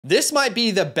This might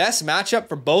be the best matchup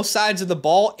for both sides of the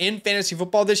ball in fantasy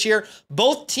football this year.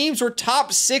 Both teams were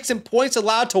top 6 in points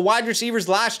allowed to wide receivers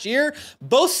last year.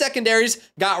 Both secondaries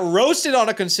got roasted on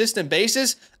a consistent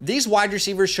basis. These wide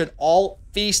receivers should all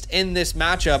feast in this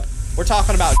matchup. We're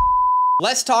talking about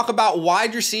Let's talk about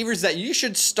wide receivers that you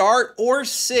should start or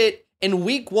sit in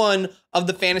week 1 of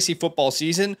the fantasy football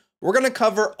season. We're going to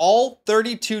cover all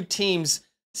 32 teams,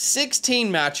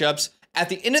 16 matchups. At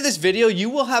the end of this video, you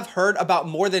will have heard about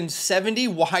more than 70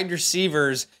 wide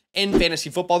receivers in fantasy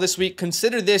football this week.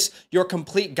 Consider this your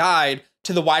complete guide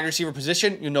to the wide receiver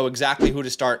position. You know exactly who to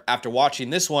start after watching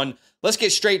this one. Let's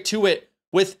get straight to it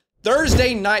with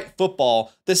Thursday Night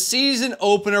Football, the season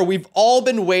opener. We've all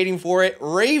been waiting for it.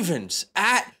 Ravens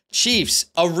at Chiefs,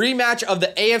 a rematch of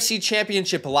the AFC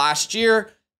Championship last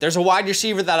year. There's a wide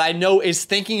receiver that I know is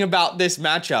thinking about this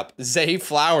matchup, Zay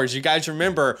Flowers. You guys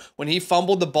remember when he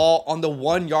fumbled the ball on the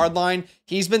 1-yard line?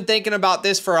 He's been thinking about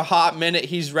this for a hot minute.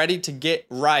 He's ready to get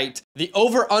right. The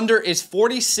over-under is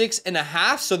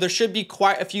 46.5, so there should be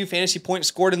quite a few fantasy points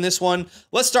scored in this one.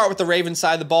 Let's start with the Ravens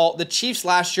side of the ball. The Chiefs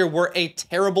last year were a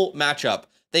terrible matchup.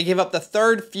 They gave up the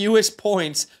 3rd fewest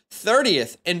points,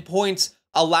 30th in points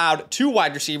allowed to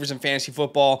wide receivers in fantasy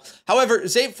football. However,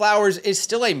 Zay Flowers is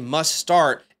still a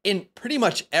must-start in pretty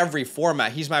much every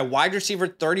format. He's my wide receiver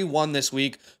 31 this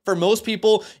week. For most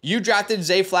people, you drafted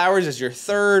Zay Flowers as your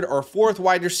 3rd or 4th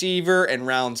wide receiver in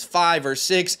rounds 5 or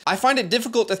 6. I find it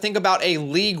difficult to think about a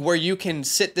league where you can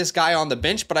sit this guy on the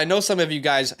bench, but I know some of you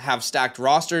guys have stacked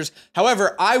rosters.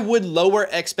 However, I would lower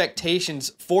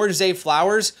expectations for Zay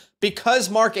Flowers because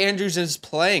Mark Andrews is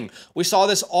playing. We saw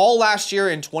this all last year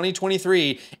in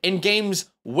 2023 in games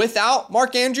without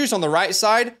Mark Andrews on the right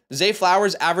side. Zay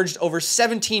Flowers averaged over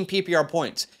 17 PPR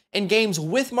points. In games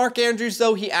with Mark Andrews,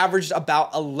 though, he averaged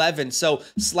about 11, so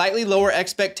slightly lower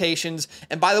expectations.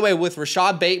 And by the way, with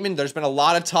Rashad Bateman, there's been a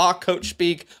lot of talk, coach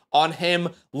speak on him.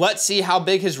 Let's see how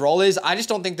big his role is. I just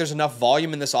don't think there's enough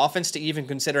volume in this offense to even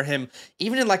consider him,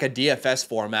 even in like a DFS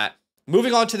format.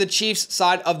 Moving on to the Chiefs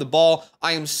side of the ball,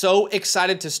 I am so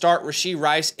excited to start Rashee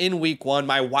Rice in week 1,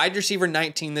 my wide receiver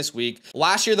 19 this week.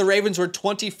 Last year, the Ravens were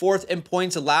 24th in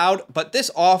points allowed, but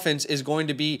this offense is going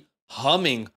to be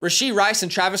humming. Rashee Rice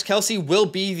and Travis Kelce will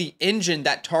be the engine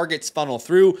that targets funnel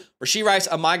through. Rashee Rice,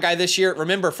 my guy this year.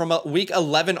 Remember, from week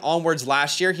 11 onwards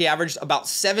last year, he averaged about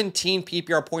 17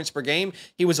 PPR points per game.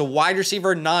 He was a wide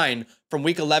receiver 9 from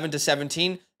week 11 to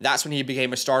 17. That's when he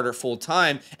became a starter full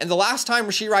time. And the last time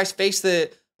Rashee Rice faced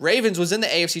the Ravens was in the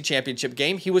AFC Championship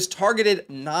game. He was targeted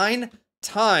 9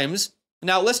 times.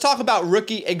 Now, let's talk about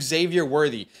rookie Xavier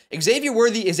Worthy. Xavier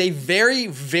Worthy is a very,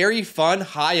 very fun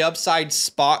high upside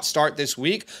spot start this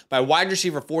week by wide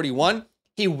receiver 41.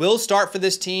 He will start for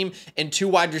this team in 2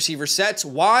 wide receiver sets.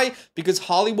 Why? Because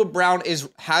Hollywood Brown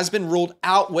has been ruled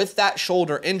out with that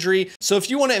shoulder injury. So if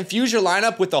you want to infuse your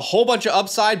lineup with a whole bunch of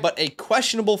upside but a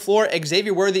questionable floor,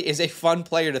 Xavier Worthy is a fun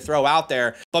player to throw out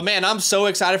there. But man, I'm so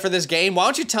excited for this game. Why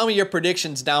don't you tell me your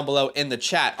predictions down below in the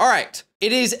chat? All right.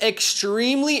 It is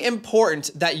extremely important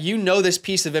that you know this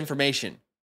piece of information.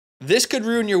 This could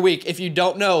ruin your week if you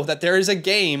don't know that there is a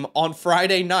game on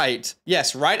Friday night.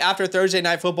 Yes, right after Thursday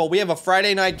Night Football, we have a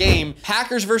Friday night game,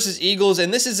 Packers versus Eagles,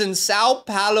 and this is in Sao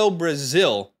Paulo,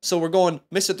 Brazil. So we're going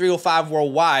Mr. 305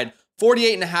 worldwide,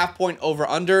 48.5 point over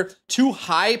under, 2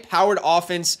 high-powered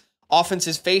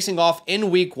offenses facing off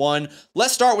in week 1.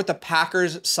 Let's start with the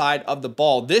Packers side of the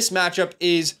ball. This matchup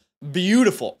is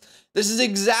beautiful. This is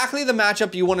exactly the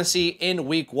matchup you want to see in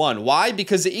week 1. Why?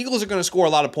 Because the Eagles are going to score a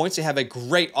lot of points. They have a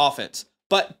great offense.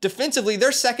 But defensively,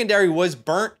 their secondary was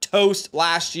burnt toast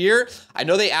last year. I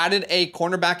know they added a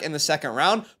cornerback in the 2nd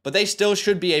round, but they still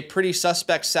should be a pretty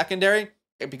suspect secondary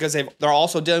because they're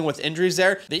also dealing with injuries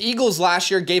there. The Eagles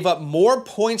last year gave up more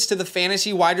points to the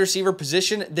fantasy wide receiver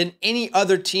position than any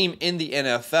other team in the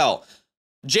NFL.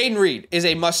 Jaden Reed is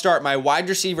a must-start, my wide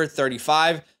receiver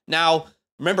 35. Now,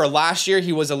 remember, last year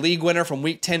he was a league winner from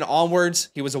week 10 onwards.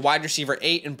 He was a wide receiver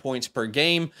 8 in points per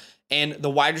game and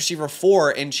the wide receiver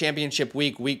 4 in championship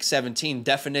week 17,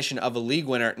 definition of a league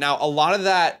winner. Now, a lot of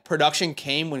that production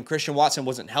came when Christian Watson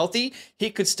wasn't healthy.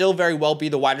 He could still very well be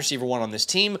the wide receiver 1 on this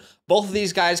team. Both of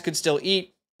these guys could still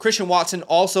eat. Christian Watson,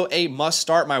 also a must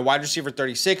start, my wide receiver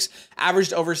 36,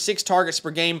 averaged over 6 targets per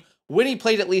game when he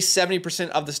played at least 70%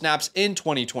 of the snaps in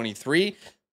 2023.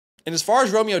 And as far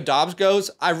as Romeo Doubs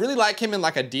goes, I really like him in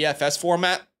like a DFS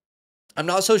format. I'm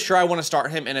not so sure I want to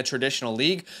start him in a traditional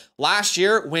league. Last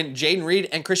year, when Jaden Reed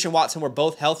and Christian Watson were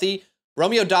both healthy,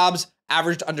 Romeo Doubs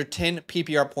averaged under 10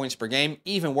 PPR points per game,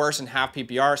 even worse in half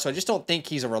PPR. So I just don't think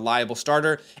he's a reliable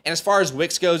starter. And as far as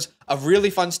Wicks goes, a really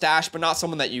fun stash, but not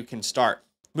someone that you can start.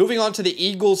 Moving on to the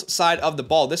Eagles side of the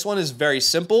ball. This one is very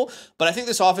simple, but I think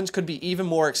this offense could be even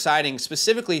more exciting,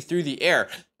 specifically through the air.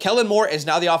 Kellen Moore is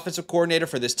now the offensive coordinator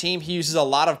for this team. He uses a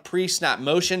lot of pre-snap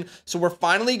motion, so we're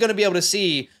finally going to be able to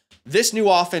see this new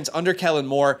offense under Kellen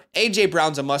Moore. A.J.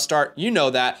 Brown's a must start. You know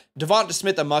that. Devonta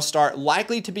Smith a must start.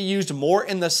 Likely to be used more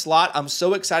in the slot. I'm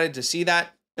so excited to see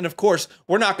that. And of course,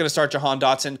 we're not going to start Jahan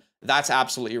Dotson. That's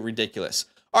absolutely ridiculous.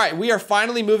 All right, we are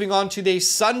finally moving on to the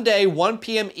Sunday 1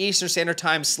 p.m. Eastern Standard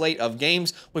Time slate of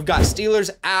games. We've got Steelers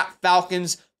at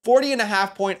Falcons,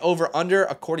 40.5 point over under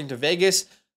according to Vegas.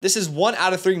 This is 1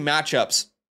 out of 3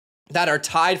 matchups that are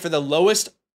tied for the lowest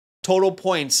total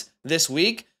points this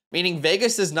week, meaning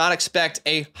Vegas does not expect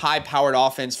a high-powered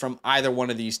offense from either one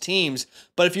of these teams.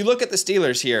 But if you look at the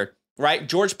Steelers here, right,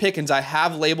 George Pickens, I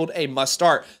have labeled a must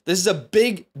start. This is a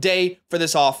big day for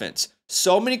this offense.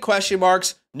 So many question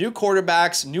marks, new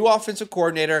quarterbacks, new offensive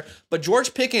coordinator, but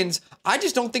George Pickens, I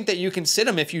just don't think that you can sit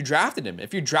him if you drafted him.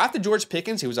 If you drafted George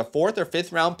Pickens, he was a 4th or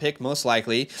 5th round pick most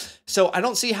likely. So I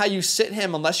don't see how you sit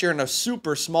him unless you're in a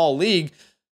super small league.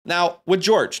 Now, with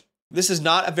George, this is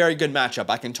not a very good matchup.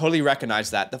 I can totally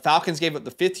recognize that. The Falcons gave up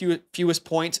the 5th fewest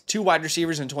points to wide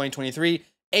receivers in 2023.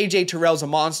 AJ Terrell's a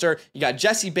monster. You got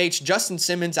Jesse Bates, Justin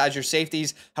Simmons as your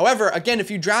safeties. However, again,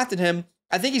 if you drafted him,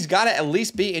 I think he's got to at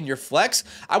least be in your flex.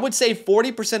 I would say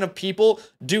 40% of people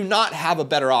do not have a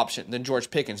better option than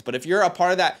George Pickens. But if you're a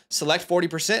part of that select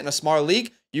 40% in a smaller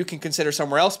league, you can consider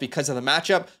somewhere else because of the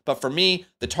matchup. But for me,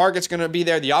 the target's going to be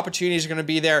there. The opportunities are going to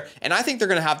be there. And I think they're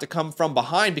going to have to come from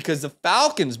behind because the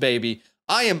Falcons, baby,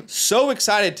 I am so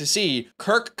excited to see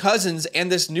Kirk Cousins and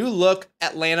this new look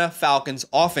Atlanta Falcons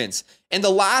offense. In the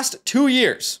last 2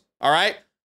 years, all right,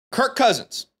 Kirk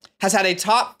Cousins has had a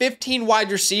top 15 wide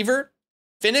receiver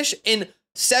finish in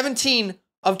 17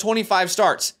 of 25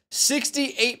 starts.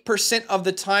 68% of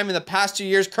the time in the past 2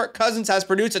 years, Kirk Cousins has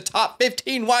produced a top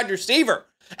 15 wide receiver.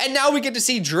 And now we get to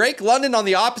see Drake London on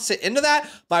the opposite end of that.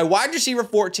 My wide receiver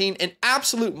 14, an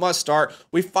absolute must start.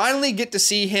 We finally get to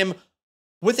see him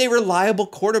with a reliable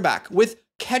quarterback, with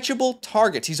catchable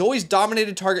targets. He's always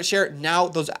dominated target share. Now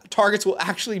those targets will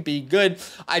actually be good.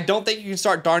 I don't think you can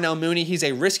start Darnell Mooney. He's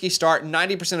a risky start.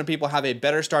 90% of people have a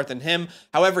better start than him.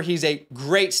 However, he's a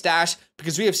great stash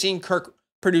because we have seen Kirk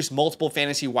produce multiple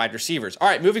fantasy wide receivers. All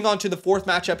right, moving on to the 4th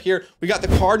matchup here. We got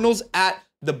the Cardinals at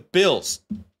the Bills.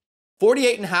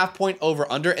 48.5 point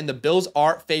over under, and the Bills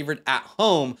are favored at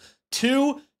home.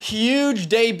 2 huge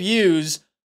debuts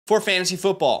for fantasy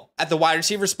football at the wide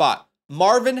receiver spot.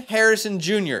 Marvin Harrison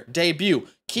Jr., debut.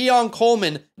 Keon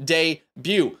Coleman,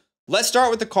 debut. Let's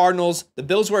start with the Cardinals. The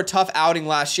Bills were a tough outing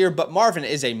last year, but Marvin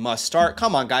is a must start.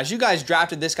 Come on, guys. You guys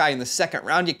drafted this guy in the 2nd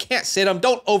round. You can't sit him.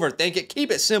 Don't overthink it.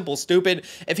 Keep it simple, stupid.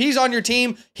 If he's on your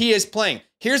team, he is playing.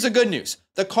 Here's the good news.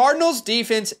 The Cardinals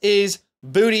defense is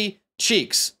booty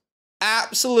cheeks.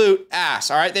 Absolute ass,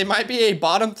 all right? They might be a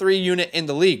bottom 3 unit in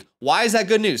the league. Why is that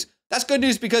good news? That's good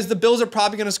news because the Bills are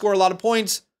probably going to score a lot of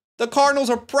points. The Cardinals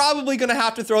are probably going to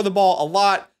have to throw the ball a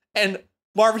lot, and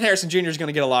Marvin Harrison Jr. is going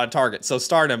to get a lot of targets, so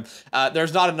start him.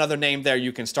 There's not another name there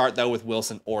you can start, though, with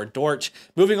Wilson or Dortch.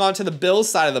 Moving on to the Bills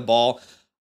side of the ball,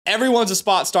 everyone's a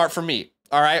spot start for me,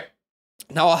 all right?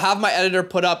 Now, I'll have my editor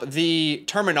put up the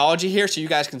terminology here so you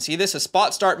guys can see this. A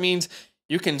spot start means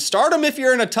you can start them if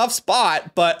you're in a tough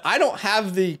spot, but I don't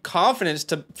have the confidence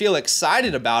to feel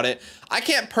excited about it. I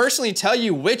can't personally tell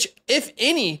you which, if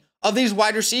any, of these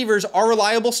wide receivers are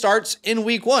reliable starts in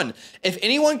week 1. If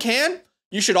anyone can,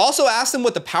 you should also ask them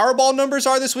what the Powerball numbers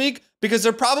are this week because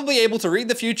they're probably able to read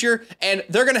the future and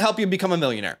they're going to help you become a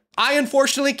millionaire. I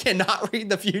unfortunately cannot read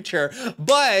the future,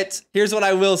 but here's what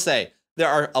I will say. There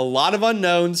are a lot of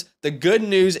unknowns. The good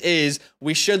news is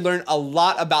we should learn a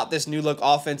lot about this new look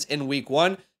offense in week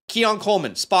 1. Keon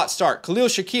Coleman, spot start. Khalil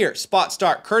Shakir, spot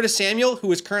start. Curtis Samuel,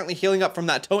 who is currently healing up from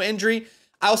that toe injury.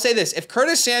 I'll say this, if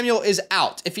Curtis Samuel is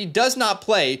out, if he does not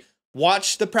play,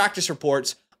 watch the practice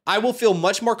reports. I will feel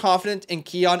much more confident in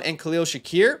Keon and Khalil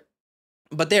Shakir,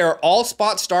 but they are all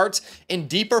spot starts in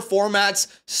deeper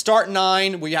formats. Start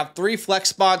 9, where you have 3 flex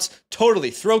spots, totally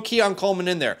throw Keon Coleman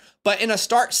in there. But in a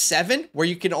start 7, where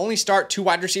you can only start 2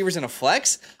 wide receivers in a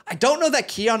flex, I don't know that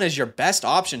Keon is your best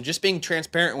option. Just being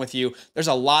transparent with you, there's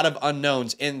a lot of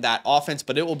unknowns in that offense,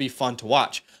 but it will be fun to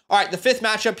watch. All right, the 5th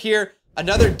matchup here,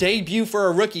 another debut for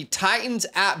a rookie. Titans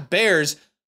at Bears.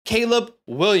 Caleb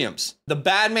Williams, the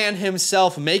bad man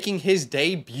himself, making his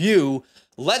debut.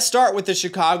 Let's start with the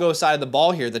Chicago side of the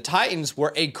ball here. The Titans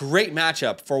were a great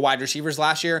matchup for wide receivers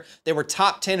last year. They were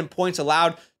top 10 in points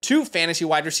allowed to fantasy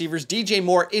wide receivers. DJ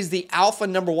Moore is the alpha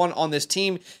 #1 on this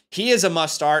team. He is a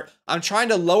must start. I'm trying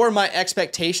to lower my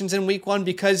expectations in week 1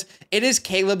 because it is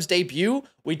Caleb's debut.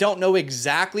 We don't know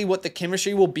exactly what the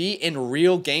chemistry will be in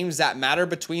real games that matter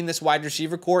between this wide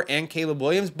receiver core and Caleb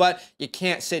Williams, but you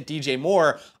can't sit DJ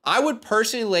Moore. I would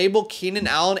personally label Keenan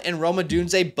Allen and Rome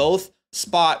Odunze both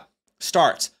spot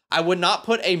starts. I would not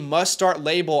put a must start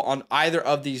label on either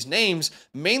of these names,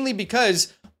 mainly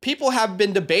because people have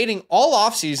been debating all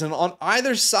offseason on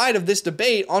either side of this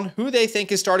debate on who they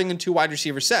think is starting in 2 wide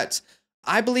receiver sets.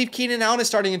 I believe Keenan Allen is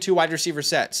starting in 2 wide receiver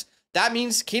sets. That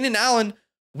means Keenan Allen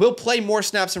will play more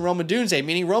snaps than Rome Odunze,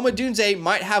 meaning Rome Odunze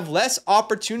might have less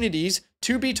opportunities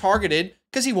to be targeted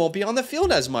because he won't be on the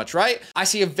field as much, right? I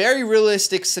see a very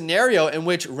realistic scenario in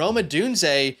which Rome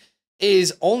Odunze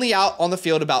is only out on the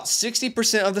field about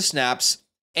 60% of the snaps,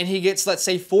 and he gets, let's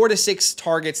say, 4 to 6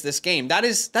 targets this game. That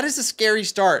is a scary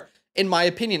start, in my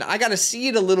opinion. I got to see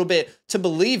it a little bit to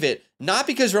believe it, not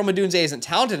because Rome Odunze isn't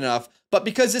talented enough, but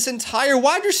because this entire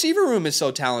wide receiver room is so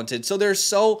talented. So there's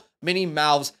so many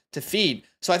mouths to feed.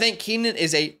 So I think Keenan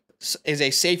is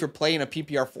a safer play in a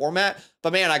PPR format.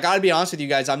 But man, I got to be honest with you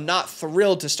guys, I'm not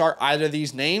thrilled to start either of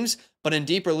these names. But in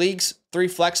deeper leagues, 3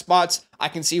 flex spots, I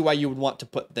can see why you would want to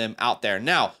put them out there.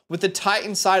 Now, with the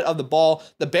Titans side of the ball,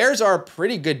 the Bears are a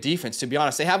pretty good defense, to be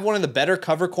honest. They have one of the better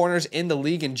cover corners in the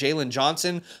league in Jalen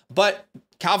Johnson, but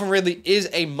Calvin Ridley is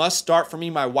a must start for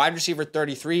me, my wide receiver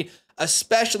 33,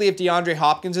 especially if DeAndre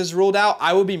Hopkins is ruled out.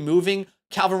 I will be moving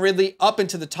Calvin Ridley up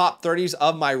into the top 30s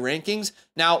of my rankings.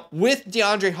 Now, with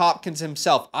DeAndre Hopkins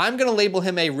himself, I'm going to label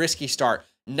him a risky start.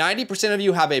 90% of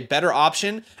you have a better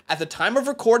option. At the time of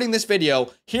recording this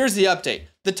video, here's the update.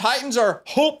 The Titans are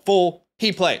hopeful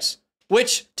he plays,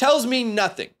 which tells me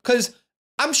nothing because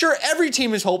I'm sure every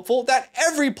team is hopeful that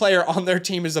every player on their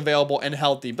team is available and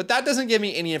healthy, but that doesn't give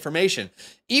me any information.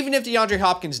 Even if DeAndre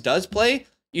Hopkins does play,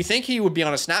 you think he would be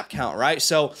on a snap count, right?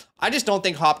 So I just don't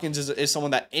think Hopkins is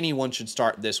someone that anyone should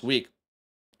start this week.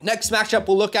 Next matchup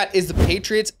we'll look at is the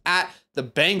Patriots at the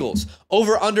Bengals.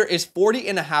 Over-under is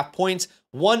 40.5 points.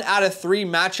 1 out of 3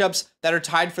 matchups that are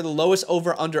tied for the lowest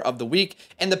over-under of the week.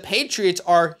 And the Patriots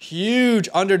are huge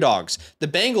underdogs. The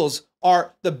Bengals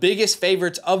are the biggest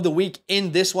favorites of the week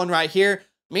in this one right here,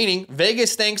 meaning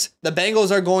Vegas thinks the Bengals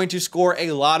are going to score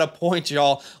a lot of points,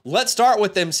 y'all. Let's start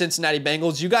with them Cincinnati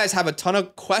Bengals. You guys have a ton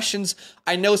of questions,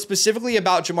 I know, specifically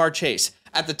about Ja'Marr Chase.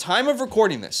 At the time of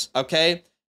recording this, okay,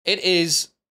 it is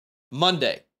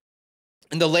Monday.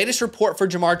 And the latest report for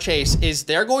Ja'Marr Chase is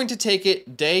they're going to take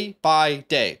it day by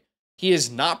day. He is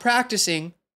not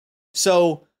practicing,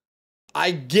 so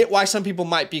I get why some people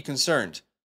might be concerned.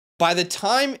 By the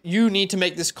time you need to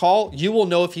make this call, you will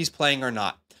know if he's playing or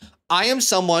not. I am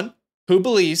someone who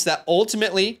believes that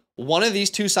ultimately one of these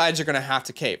two sides are going to have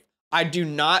to cave. I do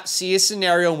not see a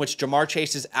scenario in which Ja'Marr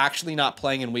Chase is actually not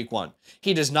playing in week 1.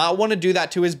 He does not want to do that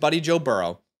to his buddy Joe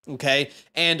Burrow. Okay.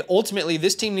 And ultimately,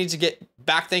 this team needs to get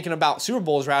back thinking about Super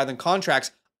Bowls rather than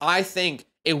contracts. I think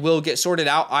it will get sorted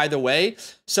out either way.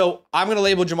 So I'm going to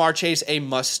label Ja'Marr Chase a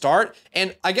must start.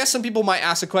 And I guess some people might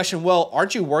ask the question, well,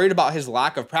 aren't you worried about his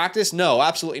lack of practice? No,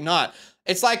 absolutely not.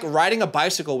 It's like riding a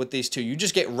bicycle with these two. You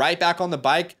just get right back on the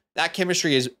bike. That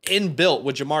chemistry is inbuilt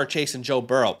with Ja'Marr Chase and Joe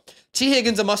Burrow. T.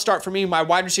 Higgins, a must start for me, my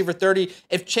wide receiver 30.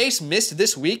 If Chase missed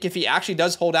this week, if he actually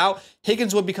does hold out,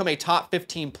 Higgins would become a top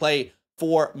 15 play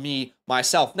for me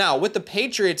myself. Now, with the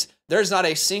Patriots, there's not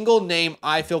a single name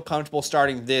I feel comfortable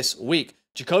starting this week.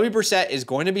 Jacoby Brissett is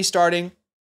going to be starting.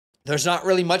 There's not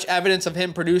really much evidence of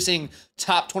him producing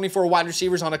top 24 wide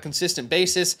receivers on a consistent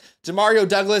basis. Demario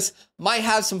Douglas might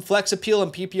have some flex appeal in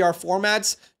PPR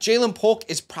formats. Jalen Polk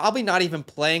is probably not even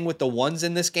playing with the ones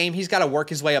in this game. He's got to work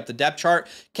his way up the depth chart.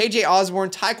 KJ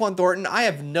Osborne, Tyquan Thornton, I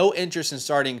have no interest in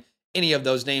starting any of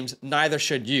those names. Neither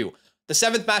should you. The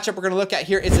 7th matchup we're going to look at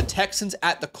here is the Texans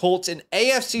at the Colts, an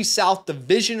AFC South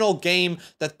divisional game,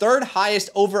 the 3rd highest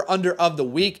over-under of the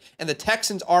week, and the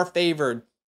Texans are favored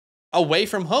away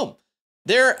from home.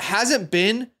 There hasn't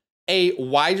been a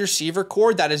wide receiver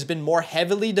core that has been more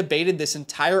heavily debated this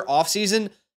entire offseason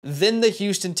than the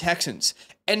Houston Texans.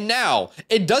 And now,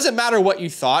 it doesn't matter what you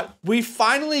thought, we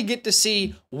finally get to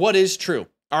see what is true.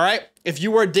 All right. If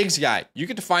you were a Diggs guy, you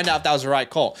get to find out if that was the right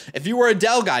call. If you were a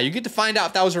Dell guy, you get to find out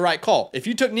if that was the right call. If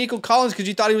you took Nico Collins because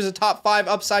you thought he was a top 5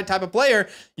 upside type of player,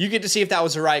 you get to see if that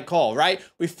was the right call, right?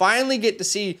 We finally get to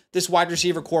see this wide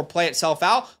receiver core play itself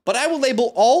out, but I will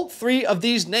label all 3 of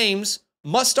these names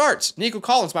must starts. Nico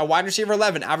Collins, my wide receiver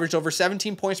 11, averaged over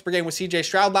 17 points per game with CJ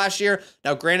Stroud last year.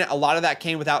 Now, granted, a lot of that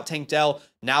came without Tank Dell.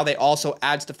 Now they also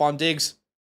add Stephon Diggs.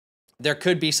 there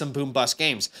could be some boom bust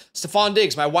games. Stephon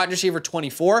Diggs, my wide receiver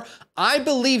 24. I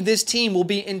believe this team will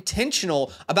be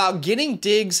intentional about getting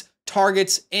Diggs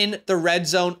targets in the red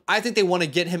zone. I think they want to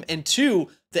get him into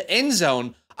the end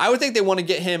zone. I would think they want to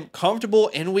get him comfortable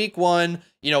in week 1,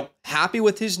 happy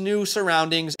with his new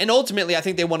surroundings. And ultimately, I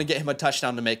think they want to get him a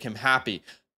touchdown to make him happy.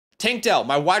 Tank Dell,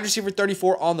 my wide receiver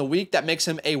 34 on the week. That makes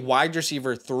him a wide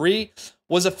receiver 3.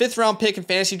 Was a 5th round pick in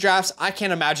fantasy drafts. I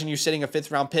can't imagine you sitting a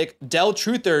 5th round pick. Dell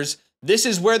Truthers, this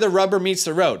is where the rubber meets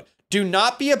the road. Do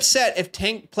not be upset if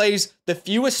Tank plays the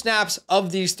fewest snaps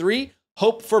of these 3.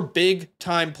 Hope for big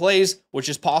time plays, which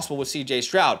is possible with CJ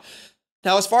Stroud.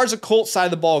 Now, as far as the Colts side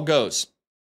of the ball goes,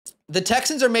 the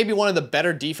Texans are maybe one of the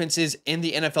better defenses in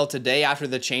the NFL today after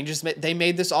the changes they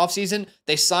made this offseason.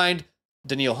 They signed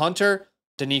Danielle Hunter,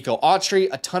 Danico Autry,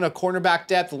 a ton of cornerback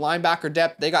depth, linebacker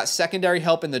depth. They got secondary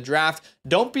help in the draft.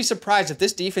 Don't be surprised if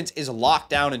this defense is locked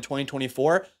down in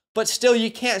 2024, but still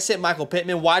you can't sit Michael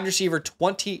Pittman, wide receiver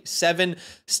 27.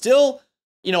 Still,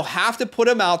 have to put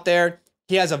him out there.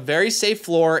 He has a very safe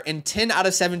floor. In 10 out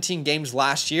of 17 games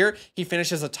last year, he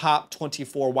finished as a top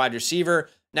 24 wide receiver.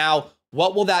 Now,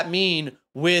 what will that mean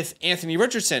with Anthony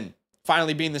Richardson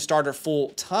finally being the starter full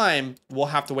time? We'll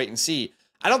have to wait and see.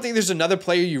 I don't think there's another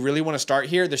player you really want to start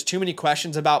here. There's too many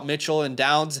questions about Mitchell and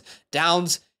Downs.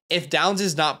 If Downs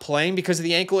is not playing because of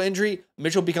the ankle injury,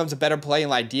 Mitchell becomes a better play in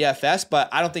like DFS, but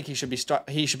I don't think he should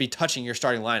be touching your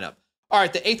starting lineup. All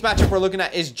right, the 8th matchup we're looking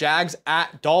at is Jags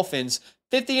at Dolphins.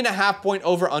 50.5 point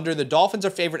over under. The Dolphins are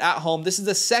favored at home. This is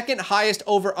the 2nd highest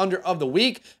over under of the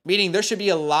week, meaning there should be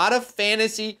a lot of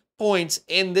fantasy points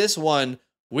in this one.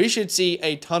 We should see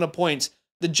a ton of points.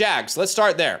 The Jags, let's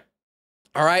start there.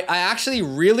 All right, I actually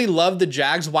really love the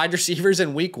Jags wide receivers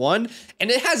in week 1,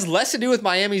 and it has less to do with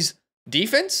Miami's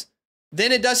defense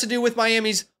than it does to do with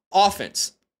Miami's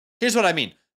offense. Here's what I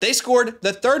mean. They scored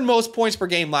the 3rd most points per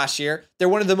game last year. They're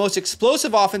one of the most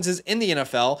explosive offenses in the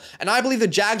NFL, and I believe the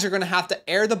Jags are going to have to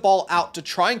air the ball out to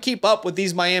try and keep up with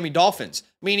these Miami Dolphins,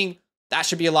 meaning that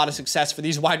should be a lot of success for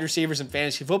these wide receivers in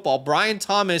fantasy football. Brian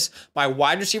Thomas, my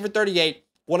wide receiver 38,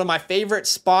 one of my favorite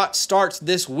spot starts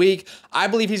this week. I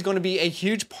believe he's going to be a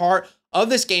huge part of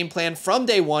this game plan from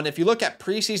day one. If you look at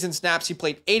preseason snaps, he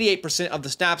played 88% of the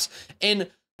snaps. In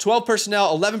 12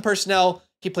 personnel, 11 personnel,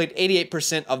 he played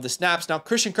 88% of the snaps. Now,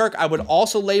 Christian Kirk, I would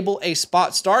also label a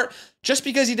spot start. Just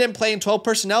because he didn't play in 12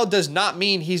 personnel does not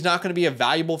mean he's not going to be a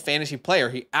valuable fantasy player.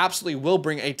 He absolutely will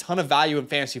bring a ton of value in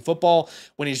fantasy football.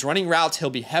 When he's running routes, he'll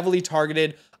be heavily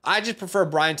targeted. I just prefer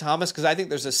Brian Thomas because I think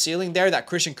there's a ceiling there that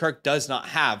Christian Kirk does not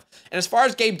have. And as far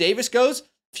as Gabe Davis goes,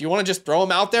 if you want to just throw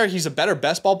him out there, he's a better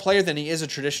best ball player than he is a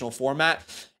traditional format.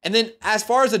 And then as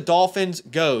far as the Dolphins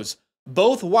goes,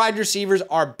 both wide receivers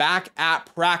are back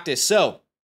at practice. So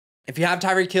if you have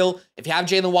Tyreek Hill, if you have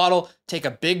Jalen Waddle, take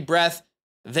a big breath.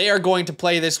 They are going to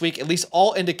play this week. At least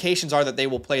all indications are that they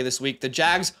will play this week. The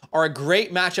Jags are a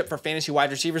great matchup for fantasy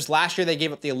wide receivers. Last year, they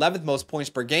gave up the 11th most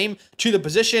points per game to the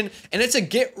position, and it's a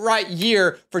get-right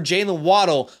year for Jalen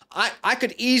Waddle. I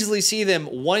could easily see them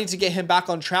wanting to get him back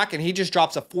on track, and he just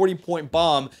drops a 40-point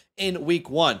bomb in week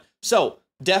 1. So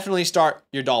definitely start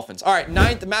your Dolphins. All right,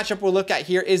 9th matchup we'll look at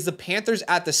here is the Panthers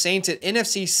at the Saints at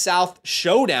NFC South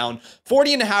Showdown.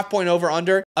 40.5 point over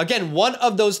under. Again, one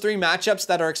of those 3 matchups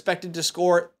that are expected to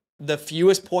score the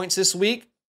fewest points this week.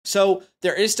 So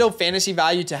there is still fantasy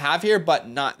value to have here, but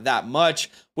not that much.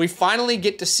 We finally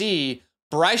get to see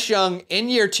Bryce Young in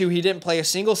year 2. He didn't play a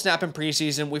single snap in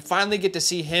preseason. We finally get to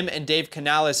see him and Dave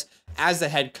Canales as the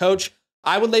head coach.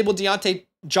 I would label Deontay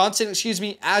Johnson,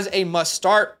 as a must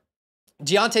start.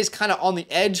 Deontay's kind of on the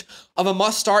edge of a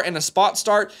must start and a spot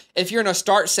start. If you're in a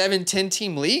start 7-10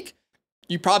 team league,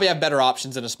 you probably have better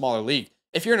options in a smaller league.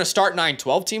 If you're in a start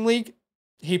 9-12 team league,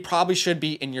 he probably should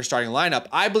be in your starting lineup.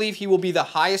 I believe he will be the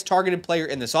highest targeted player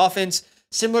in this offense,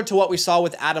 similar to what we saw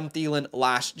with Adam Thielen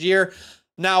last year.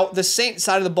 Now, the Saints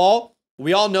side of the ball,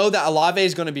 we all know that Olave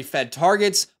is going to be fed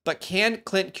targets, but can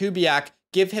Clint Kubiak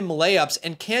give him layups,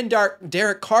 and can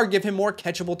Derek Carr give him more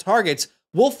catchable targets?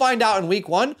 We'll find out in week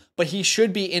 1, but he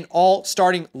should be in all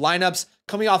starting lineups.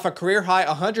 Coming off a career high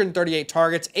 138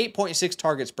 targets, 8.6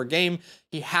 targets per game.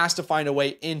 He has to find a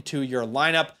way into your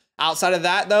lineup. Outside of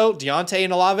that, though, Deontay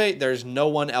and Olave, there's no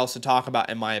one else to talk about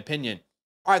in my opinion.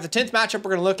 All right, the 10th matchup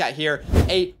we're going to look at here,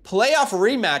 a playoff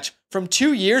rematch from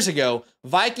 2 years ago.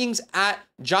 Vikings at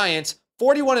Giants.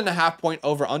 41.5 point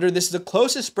over under. This is the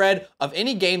closest spread of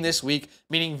any game this week,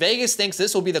 meaning Vegas thinks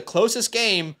this will be the closest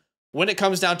game when it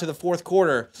comes down to the 4th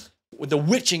quarter, with the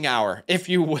witching hour, if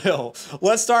you will.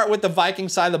 Let's start with the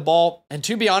Vikings side of the ball. And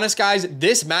to be honest, guys,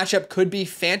 this matchup could be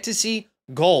fantasy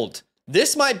gold.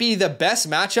 This might be the best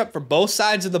matchup for both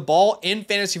sides of the ball in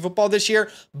fantasy football this year.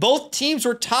 Both teams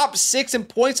were top 6 in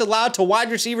points allowed to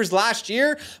wide receivers last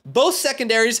year. Both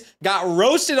secondaries got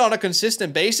roasted on a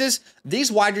consistent basis.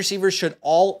 These wide receivers should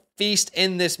all feast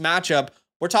in this matchup.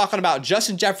 We're talking about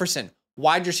Justin Jefferson,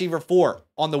 wide receiver 4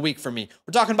 on the week for me.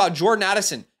 We're talking about Jordan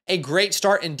Addison, a great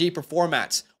start in deeper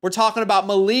formats. We're talking about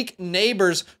Malik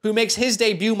Neighbors, who makes his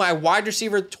debut, my wide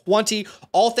receiver 20.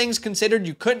 All things considered,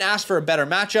 you couldn't ask for a better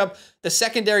matchup. The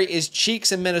secondary is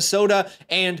Cheeks in Minnesota,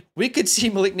 and we could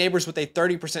see Malik Neighbors with a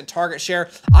 30% target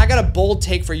share. I got a bold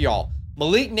take for y'all.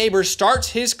 Malik Neighbors starts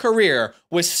his career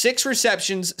with 6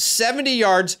 receptions, 70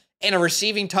 yards, and a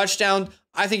receiving touchdown.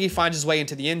 I think he finds his way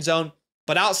into the end zone.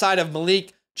 But outside of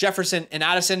Malik, Jefferson, and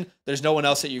Addison, there's no one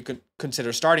else that you could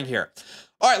consider starting here.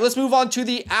 All right, let's move on to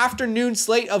the afternoon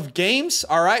slate of games.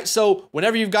 All right, so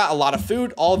whenever you've got a lot of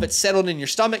food, all of it settled in your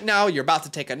stomach now, you're about to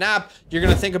take a nap, you're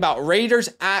going to think about Raiders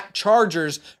at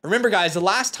Chargers. Remember, guys, the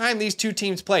last time these two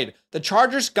teams played, the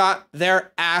Chargers got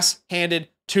their ass handed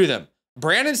to them.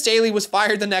 Brandon Staley was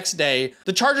fired the next day.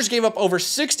 The Chargers gave up over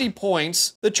 60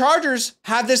 points. The Chargers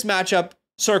had this matchup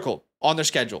circled on their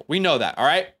schedule. We know that, all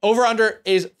right? Over-under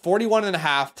is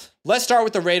 41.5. Let's start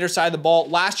with the Raiders side of the ball.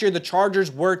 Last year, the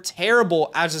Chargers were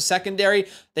terrible as a secondary.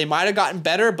 They might have gotten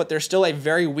better, but they're still a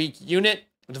very weak unit.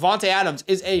 Devontae Adams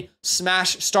is a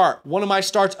smash start. One of my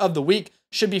starts of the week.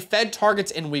 Should be fed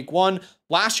targets in week 1.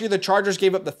 Last year, the Chargers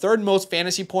gave up the 3rd most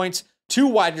fantasy points to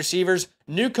wide receivers.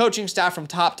 New coaching staff from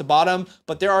top to bottom,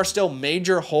 but there are still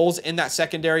major holes in that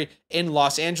secondary in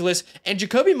Los Angeles. And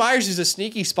Jacoby Myers is a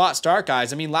sneaky spot start,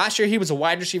 guys. I mean, last year he was a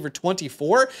wide receiver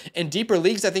 24. In deeper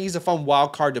leagues, I think he's a fun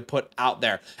wild card to put out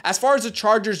there. As far as the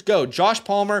Chargers go, Josh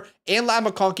Palmer and Ladd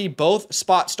McConkey both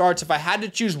spot starts. If I had to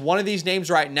choose one of these names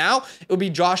right now, it would be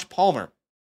Josh Palmer.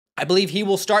 I believe he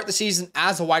will start the season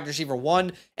as a wide receiver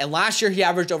 1. And last year he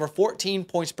averaged over 14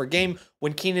 points per game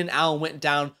when Keenan Allen went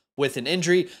down with an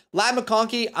injury. Ladd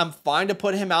McConkey, I'm fine to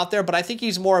put him out there, but I think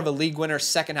he's more of a league winner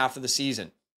second half of the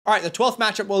season. All right, the 12th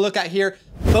matchup we'll look at here.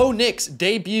 Bo Nix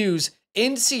debuts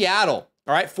in Seattle.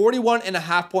 All right,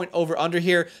 41.5 point over under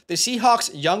here. The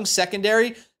Seahawks' young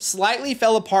secondary slightly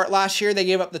fell apart last year. They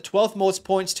gave up the 12th most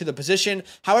points to the position.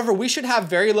 However, we should have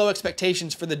very low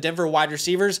expectations for the Denver wide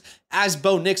receivers as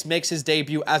Bo Nix makes his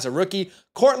debut as a rookie.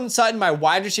 Courtland Sutton, my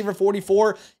wide receiver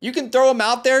 44, you can throw him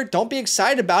out there. Don't be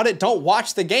excited about it. Don't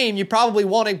watch the game. You probably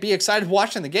won't be excited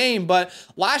watching the game, but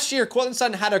last year, Courtland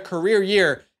Sutton had a career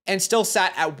year and still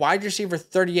sat at wide receiver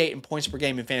 38 in points per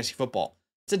game in fantasy football.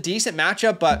 It's a decent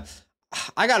matchup, but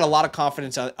I got a lot of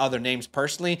confidence on other names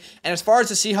personally. And as far as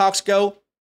the Seahawks go,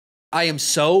 I am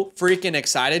so freaking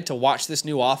excited to watch this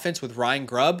new offense with Ryan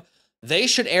Grubb. They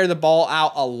should air the ball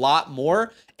out a lot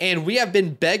more. And we have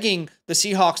been begging the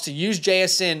Seahawks to use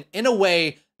JSN in a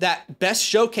way that best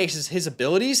showcases his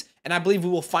abilities. And I believe we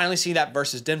will finally see that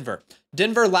versus Denver.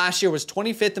 Denver last year was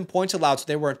 25th in points allowed, so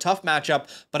they were a tough matchup,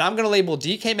 but I'm going to label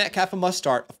DK Metcalf a must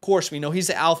start. Of course, we know he's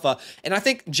the alpha, and I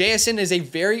think JSN is a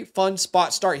very fun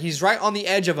spot start. He's right on the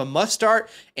edge of a must start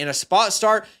and a spot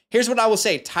start. Here's what I will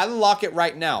say. Tyler Lockett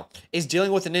right now is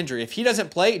dealing with an injury. If he doesn't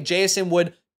play, JSN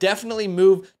would definitely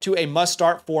move to a must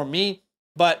start for me,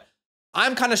 but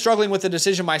I'm kind of struggling with the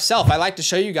decision myself. I like to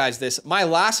show you guys this. My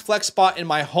last flex spot in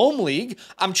my home league,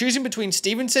 I'm choosing between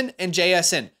Stevenson and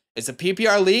JSN. It's a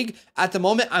PPR league. At the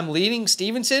moment, I'm leading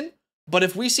Stevenson, but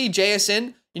if we see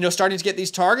JSN, starting to get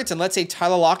these targets, and let's say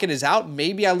Tyler Lockett is out,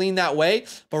 maybe I lean that way,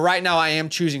 but right now I am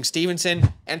choosing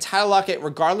Stevenson, and Tyler Lockett,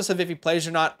 regardless of if he plays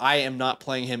or not, I am not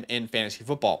playing him in fantasy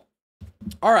football.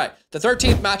 All right, the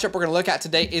 13th matchup we're going to look at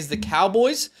today is the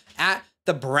Cowboys at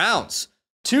the Browns.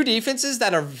 Two defenses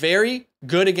that are very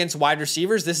good against wide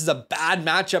receivers. This is a bad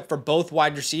matchup for both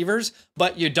wide receivers,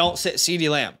 but you don't sit CeeDee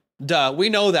Lamb. Duh, we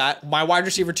know that. My wide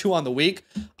receiver 2 on the week.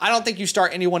 I don't think you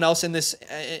start anyone else in this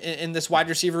wide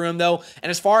receiver room, though. And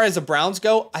as far as the Browns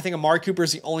go, I think Amari Cooper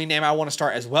is the only name I want to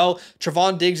start as well.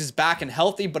 Trevon Diggs is back and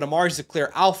healthy, but Amari's the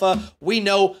clear alpha. We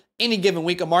know any given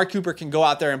week, Amari Cooper can go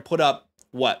out there and put up,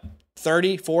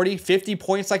 30, 40, 50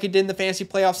 points like he did in the fantasy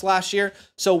playoffs last year.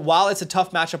 So while it's a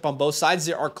tough matchup on both sides,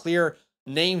 there are clear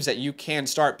names that you can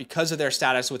start because of their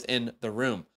status within the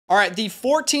room. All right, the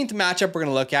 14th matchup we're going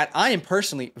to look at, I am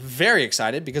personally very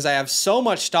excited because I have so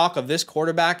much stock of this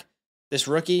quarterback, this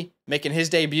rookie, making his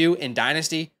debut in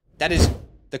Dynasty. That is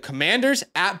the Commanders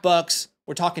at Bucs.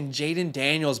 We're talking Jaden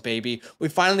Daniels, baby. We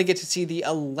finally get to see the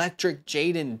electric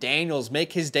Jaden Daniels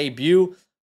make his debut.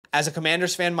 As a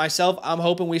Commanders fan myself, I'm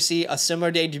hoping we see a similar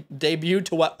debut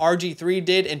to what RG3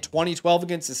 did in 2012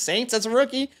 against the Saints as a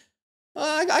rookie.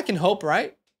 I can hope,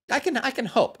 right? I can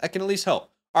hope. I can at least hope.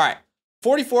 All right.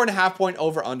 44.5 point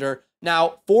over under.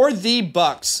 Now, for the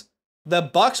Bucs, the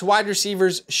Bucs wide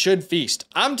receivers should feast.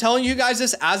 I'm telling you guys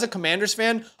this as a Commanders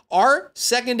fan. Our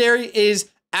secondary is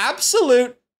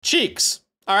absolute cheeks.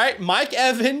 All right, Mike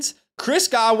Evans, Chris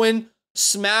Godwin,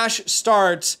 smash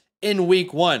starts in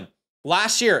week 1.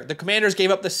 Last year, the Commanders gave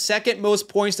up the second most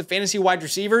points to fantasy wide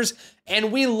receivers,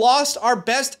 and we lost our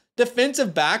best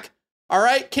defensive back. All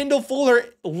right, Kendall Fuller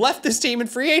left this team in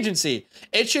free agency.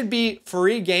 It should be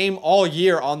free game all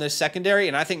year on this secondary,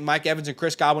 and I think Mike Evans and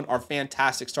Chris Godwin are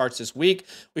fantastic starts this week.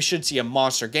 We should see a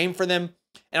monster game for them,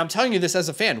 and I'm telling you this as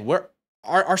a fan.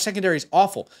 Our secondary is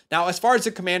awful. Now, as far as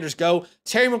the Commanders go,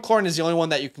 Terry McLaurin is the only one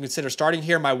that you can consider starting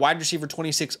here. My wide receiver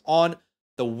 26 on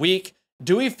the week.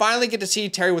 Do we finally get to see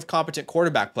Terry with competent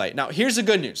quarterback play? Now, here's the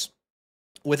good news.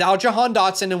 Without Jahan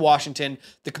Dotson in Washington,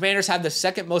 the Commanders have the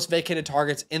second most vacated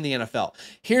targets in the NFL.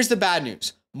 Here's the bad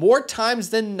news. More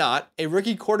times than not, a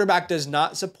rookie quarterback does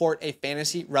not support a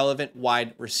fantasy-relevant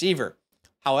wide receiver.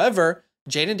 However,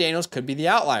 Jaden Daniels could be the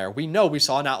outlier. We know we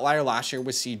saw an outlier last year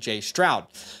with C.J. Stroud.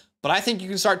 But I think you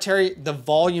can start Terry. The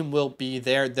volume will be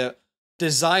there. The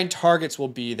design targets will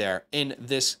be there in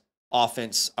this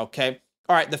offense, okay?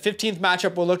 All right, the 15th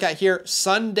matchup we'll look at here,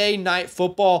 Sunday Night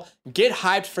Football. Get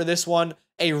hyped for this one.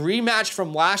 A rematch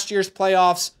from last year's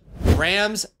playoffs,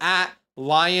 Rams at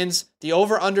Lions. The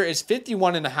over-under is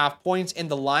 51.5 points, and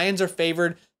the Lions are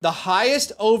favored. The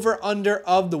highest over-under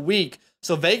of the week.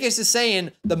 So Vegas is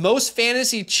saying the most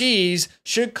fantasy cheese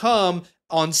should come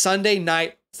on Sunday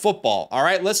Night Football. All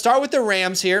right, let's start with the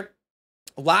Rams here.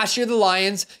 Last year, the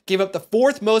Lions gave up the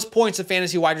 4th most points of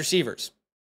fantasy wide receivers.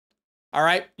 All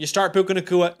right, you start Puka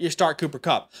Nacua, you start Cooper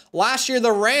Kupp. Last year,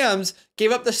 the Rams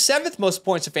gave up the 7th most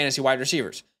points of fantasy wide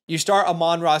receivers. You start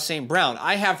Amon-Ra St. Brown.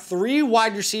 I have 3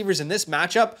 wide receivers in this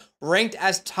matchup ranked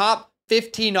as top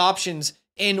 15 options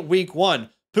in week 1.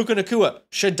 Puka Nacua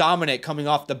should dominate coming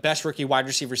off the best rookie wide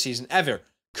receiver season ever.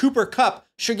 Cooper Kupp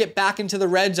should get back into the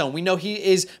red zone. We know he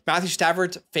is Matthew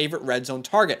Stafford's favorite red zone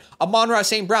target. Amon-Ra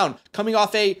St. Brown coming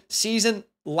off a season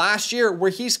last year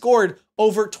where he scored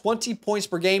over 20 points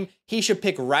per game. He should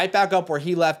pick right back up where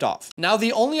he left off. Now,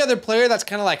 the only other player that's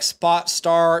kind of like spot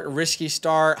start, risky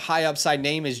start, high upside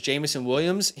name is Jameson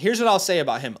Williams. Here's what I'll say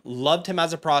about him. Loved him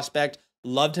as a prospect.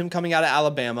 Loved him coming out of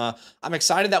Alabama. I'm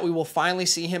excited that we will finally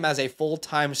see him as a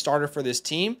full-time starter for this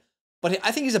team. But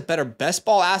I think he's a better best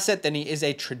ball asset than he is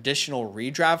a traditional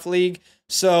redraft league.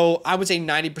 So I would say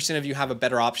 90% of you have a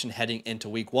better option heading into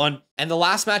week 1. And the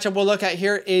last matchup we'll look at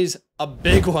here is a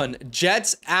big one.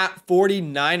 Jets at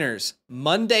 49ers.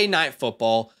 Monday Night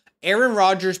Football. Aaron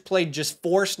Rodgers played just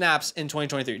 4 snaps in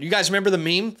 2023. You guys remember the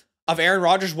meme of Aaron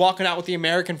Rodgers walking out with the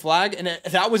American flag? And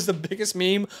that was the biggest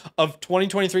meme of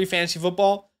 2023 fantasy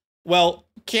football. Well,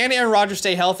 can Aaron Rodgers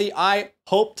stay healthy? I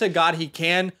hope to God he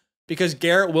can, because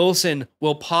Garrett Wilson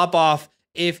will pop off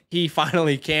if he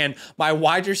finally can. My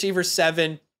wide receiver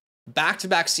 7,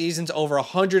 back-to-back seasons, over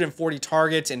 140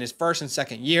 targets in his first and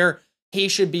second year. He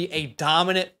should be a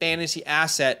dominant fantasy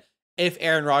asset if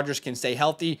Aaron Rodgers can stay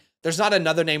healthy. There's not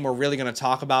another name we're really going to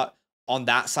talk about on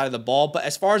that side of the ball. But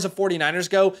as far as the 49ers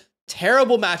go,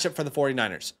 terrible matchup for the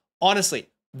 49ers. Honestly,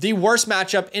 the worst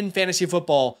matchup in fantasy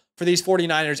football for these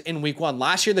 49ers in week 1.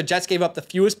 Last year, the Jets gave up the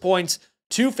fewest points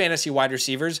to fantasy wide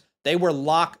receivers. They were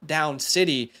lockdown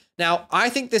city. Now, I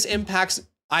think this impacts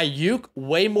Ayuk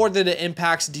way more than it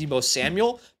impacts Deebo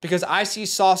Samuel, because I see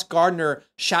Sauce Gardner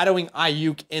shadowing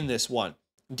Ayuk in this one.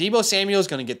 Deebo Samuel is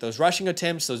going to get those rushing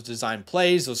attempts, those design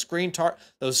plays, those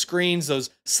screens, those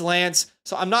slants.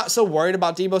 So I'm not so worried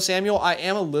about Deebo Samuel. I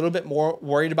am a little bit more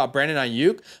worried about Brandon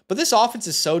Ayuk, but this offense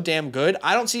is so damn good.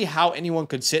 I don't see how anyone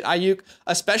could sit Ayuk,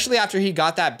 especially after he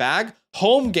got that bag.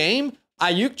 Home game,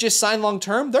 Ayuk just signed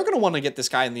long-term. They're going to want to get this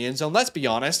guy in the end zone, let's be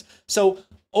honest. So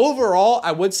overall,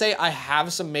 I would say I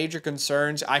have some major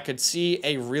concerns. I could see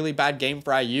a really bad game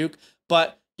for Ayuk,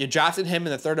 but you drafted him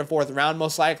in the 3rd or 4th round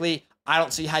most likely. I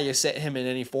don't see how you sit him in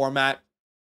any format,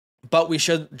 but we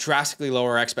should drastically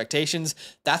lower our expectations.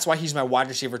 That's why he's my wide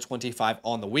receiver 25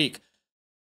 on the week.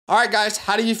 All right, guys,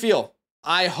 how do you feel?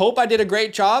 I hope I did a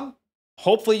great job.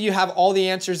 Hopefully you have all the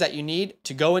answers that you need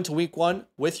to go into week 1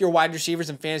 with your wide receivers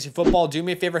in fantasy football. Do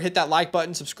me a favor, hit that like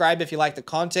button, subscribe if you like the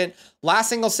content. Last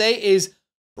thing I'll say is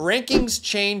rankings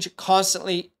change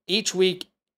constantly each week,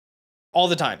 all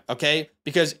the time, okay?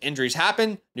 Because injuries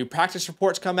happen, new practice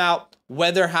reports come out,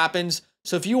 weather happens.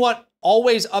 So if you want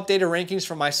always updated rankings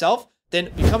from myself, then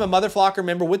become a Motherflocker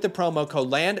member with the promo code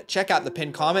LAND. Check out the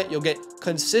pinned comment. You'll get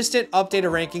consistent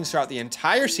updated rankings throughout the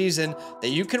entire season that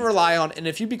you can rely on. And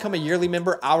if you become a yearly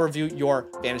member, I'll review your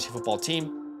fantasy football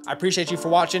team. I appreciate you for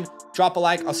watching. Drop a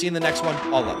like. I'll see you in the next one.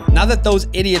 All love. Now that those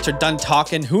idiots are done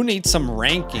talking, who needs some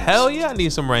rankings? Hell yeah, I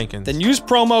need some rankings. Then use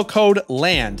promo code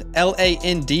LAND,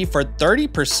 LAND, for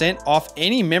 30% off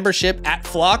any membership at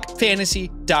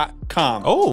flockfantasy.com. Oh.